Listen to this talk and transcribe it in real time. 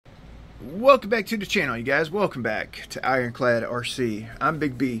Welcome back to the channel, you guys. Welcome back to Ironclad RC. I'm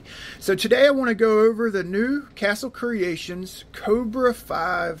Big B. So today I want to go over the new Castle Creations Cobra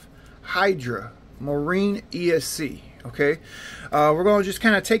 5 HYDRA Marine ESC. Okay, we're going to just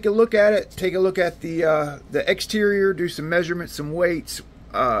kind of take a look at it, take a look at the exterior, do some measurements, some weights,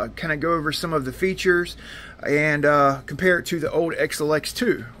 kind of go over some of the features, and compare it to the old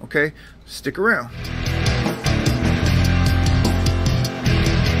XLX2. Okay, stick around.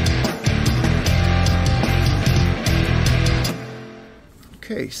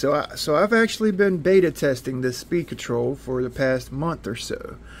 Okay, so I've actually been beta testing this speed control for the past month or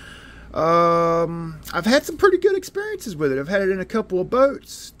so. I've had some pretty good experiences with it. I've had it in a couple of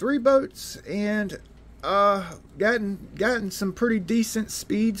boats, 3 boats, and gotten some pretty decent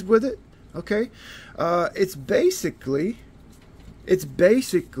speeds with it. Okay, it's basically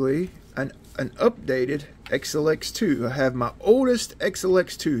an updated XLX2. I have my oldest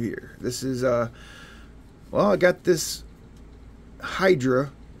XLX2 here. This is well, I got this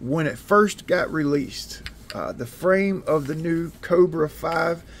HYDRA when it first got released. The frame of the new Cobra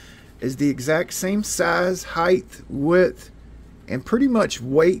 5 is the exact same size, height, width, and pretty much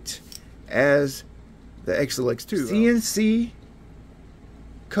weight as the XLX2. CNC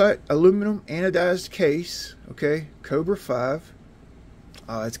cut aluminum anodized case. Okay, Cobra 5.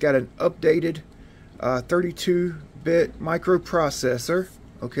 It's got an updated 32-bit microprocessor.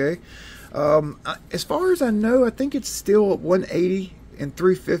 Okay, as far as I know, I think it's still 180 and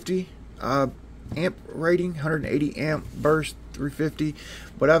 350 amp rating, 180 amp burst, 350,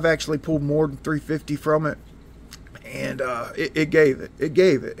 but I've actually pulled more than 350 from it, and it gave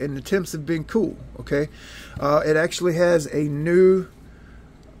it, and the temps have been cool. Okay, it actually has a new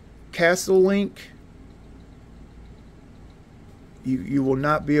Castle link. You will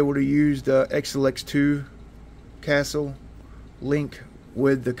not be able to use the XLX2 Castle link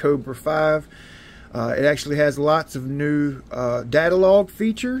with the Cobra 5. It actually has lots of new data log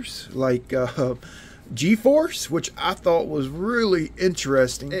features like G-force, which I thought was really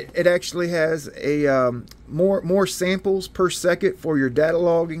interesting. It actually has a more samples per second for your data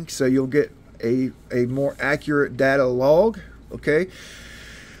logging, so you'll get a more accurate data log. Okay,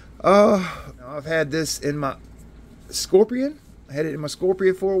 I've had this in my Scorpion. I had it in my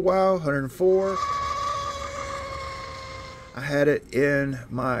Scorpion for a while, 104. I had it in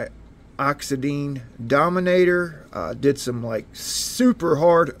my Oxidine Dominator. Did some like super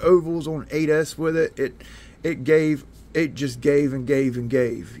hard ovals on 8S with it. It just gave and gave and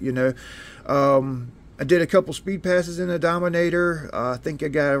gave, you know. I did a couple speed passes in the Dominator. I think I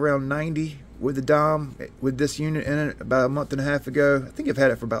got around 90 with the Dom with this unit in it about a month and a half ago. I think I've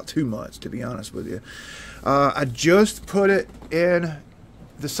had it for about 2 months, to be honest with you. I just put it in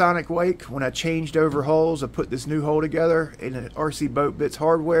the Sonic Wake when I changed over hulls. I put this new hull together in an RC Boat Bits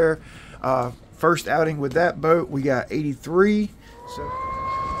hardware. First outing with that boat, we got 83. So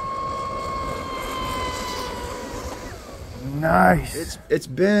nice. It's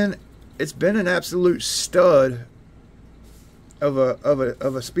been an absolute stud of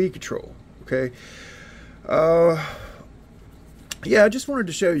a speed control. Okay. Yeah, I just wanted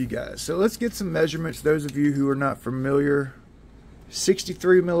to show you guys. So let's get some measurements. Those of you who are not familiar.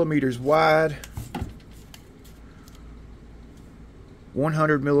 63 millimeters wide,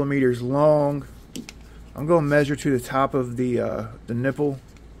 100 millimeters long. I'm going to measure to the top of the nipple.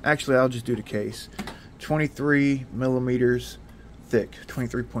 Actually, I'll just do the case. 23 millimeters thick,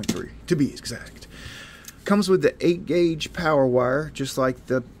 23.3 to be exact. Comes with the 8-gauge power wire, just like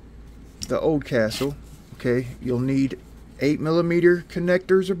the old Castle. Okay, you'll need 8 millimeter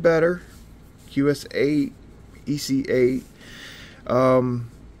connectors or better, QS8, EC8.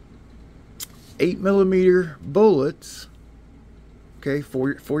 8 millimeter bullets, okay,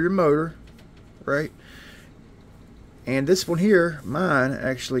 for your motor, right? And this one here, mine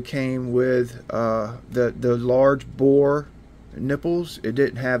actually came with the large bore nipples. It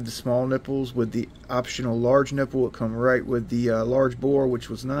didn't have the small nipples with the optional large nipple. It come right with the large bore, which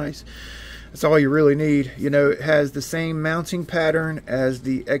was nice. That's all you really need. You know, it has the same mounting pattern as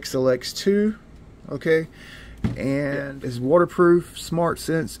the XLX2, okay? And is waterproof, smart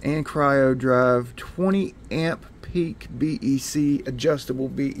sense, and cryo drive, 20 amp peak BEC, adjustable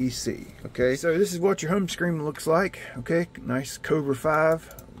BEC. Okay, so this is what your home screen looks like. Okay, nice Cobra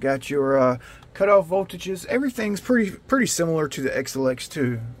 5. Got your cutoff voltages. Everything's pretty similar to the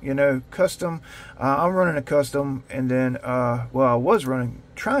XLX2. You know, custom. I'm running a custom, and then well, I was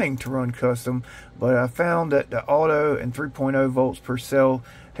trying to run custom, but I found that the auto and 3.0 volts per cell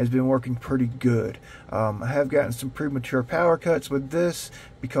has been working pretty good. I have gotten some premature power cuts with this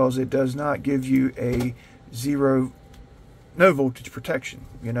because it does not give you a 0 no voltage protection,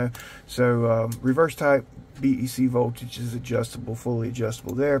 you know. So reverse type BEC voltage is adjustable, fully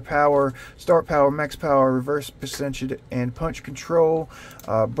adjustable there. Power, start power, max power, reverse percentage and punch control.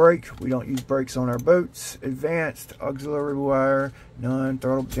 Brake, we don't use brakes on our boats. Advanced, auxiliary wire, none.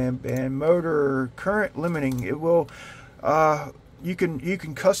 Throttle band, motor current limiting. It will you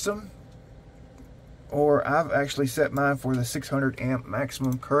can custom, or I've actually set mine for the 600 amp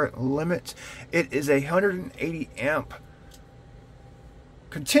maximum current limit. It is a 180 amp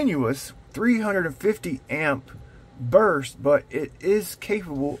continuous 350 amp burst, but it is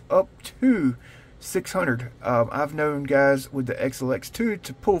capable up to 600. I've known guys with the XLX2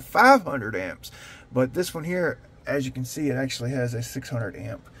 to pull 500 amps, but this one here, as you can see, it actually has a 600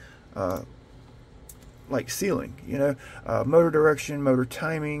 amp like ceiling, you know. Motor direction, motor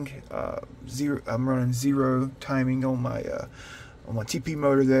timing, zero. I'm running 0 timing on my TP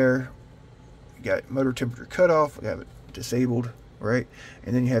motor there. You got motor temperature cutoff. We have it disabled, right?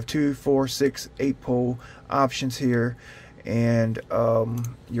 And then you have 2, 4, 6, 8 pole options here. And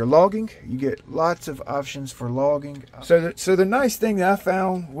your logging, you get lots of options for logging. So the nice thing that I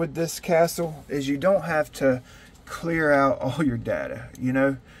found with this Castle is you don't have to clear out all your data, you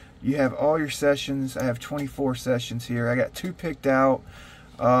know. You have all your sessions. I have 24 sessions here. I got 2 picked out,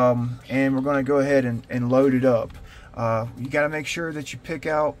 and we're going to go ahead and load it up. You got to make sure that you pick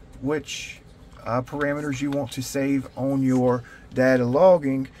out which parameters you want to save on your data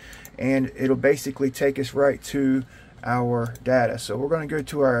logging, and it'll basically take us right to our data. So we're going to go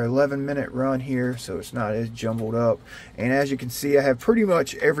to our 11-minute run here, so it's not as jumbled up. And as you can see, I have pretty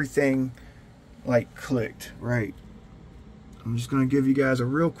much everything like clicked, right? I'm just going to give you guys a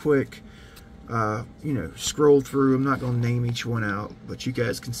real quick, you know, scroll through. I'm not going to name each one out, but you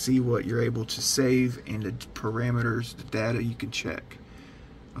guys can see what you're able to save and the parameters, the data you can check.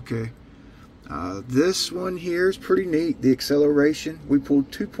 Okay. This one here is pretty neat. The acceleration. We pulled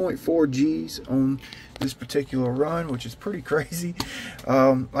 2.4 G's on this particular run, which is pretty crazy.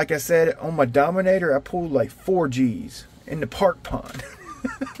 Like I said, on my Dominator, I pulled like 4 G's in the park pond.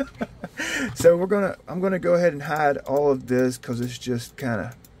 So I'm gonna go ahead and hide all of this because it's just kind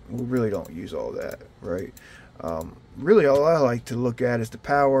of, we really don't use all that, right? Really all I like to look at is the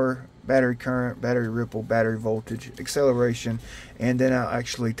power, battery current, battery ripple, battery voltage, acceleration, and then I'll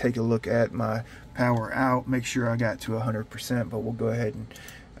actually take a look at my power out, make sure I got to 100%, but we'll go ahead and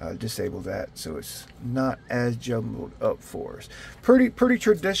disable that so it's not as jumbled up for us. Pretty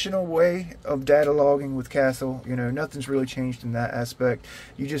traditional way of data logging with Castle. You know, nothing's really changed in that aspect.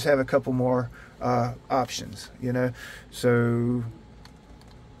 You just have a couple more options, you know. So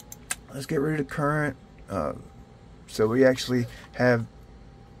let's get rid of the current. So we actually have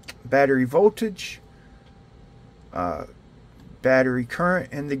battery voltage, battery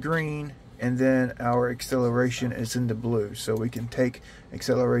current in the green, and then our acceleration is in the blue. So we can take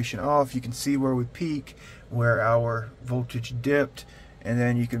acceleration off. You can see where we peak, where our voltage dipped, and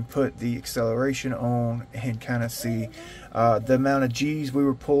then you can put the acceleration on and kind of see the amount of G's we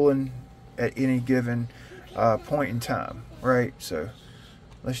were pulling at any given point in time, right? So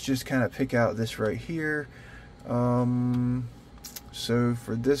let's just kind of pick out this right here. So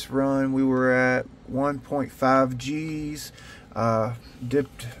for this run, we were at 1.5 G's,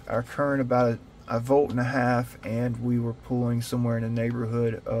 dipped our current about a volt and a half, and we were pulling somewhere in the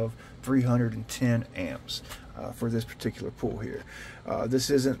neighborhood of 310 amps for this particular pull here. This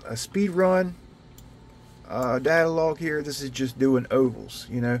isn't a speed run data log here. This is just doing ovals,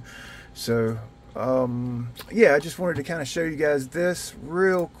 you know. So yeah, I just wanted to kind of show you guys this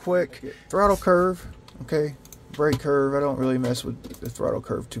real quick. Throttle curve, okay. Brake curve, I don't really mess with the throttle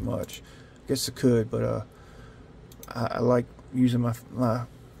curve too much. I guess I could, but I like using my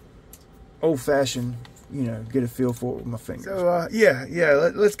old-fashioned, you know, get a feel for it with my fingers. So yeah,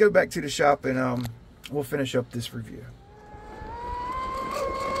 let's go back to the shop and we'll finish up this review.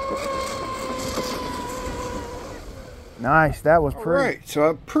 Nice, that was pretty. All right, so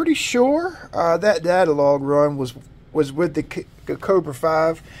I'm pretty sure that data log run was with the Cobra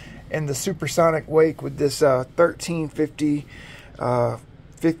 5 and the supersonic wake with this 1350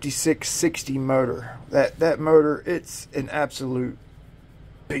 5660 motor. That motor, it's an absolute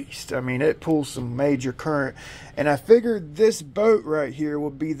beast. I mean, it pulls some major current, and I figured this boat right here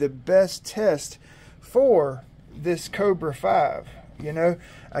would be the best test for this Cobra 5. You know,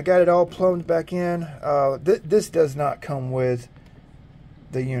 I got it all plumbed back in. This does not come with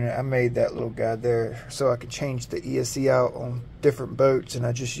the unit. I made that little guy there so I could change the ESC out on different boats, and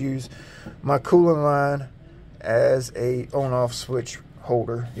I just use my cooling line as a on-off switch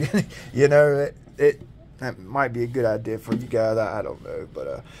holder. You know, that might be a good idea for you guys. I don't know,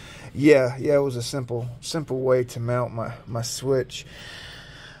 but yeah, it was a simple way to mount my switch.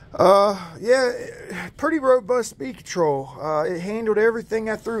 Yeah, pretty robust speed control. It handled everything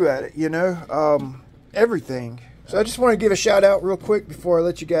I threw at it, you know, everything. So I just want to give a shout out real quick before I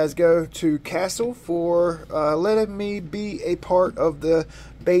let you guys go to Castle for letting me be a part of the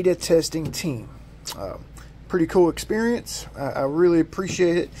beta testing team. Pretty cool experience. I really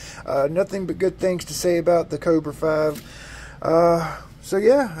appreciate it. Nothing but good things to say about the Cobra 5. So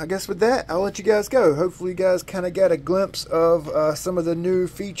yeah, I guess with that, I'll let you guys go. Hopefully you guys kind of got a glimpse of some of the new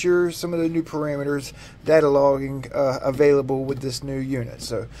features, some of the new parameters, data logging available with this new unit.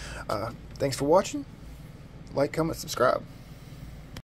 So thanks for watching. Like, comment, subscribe.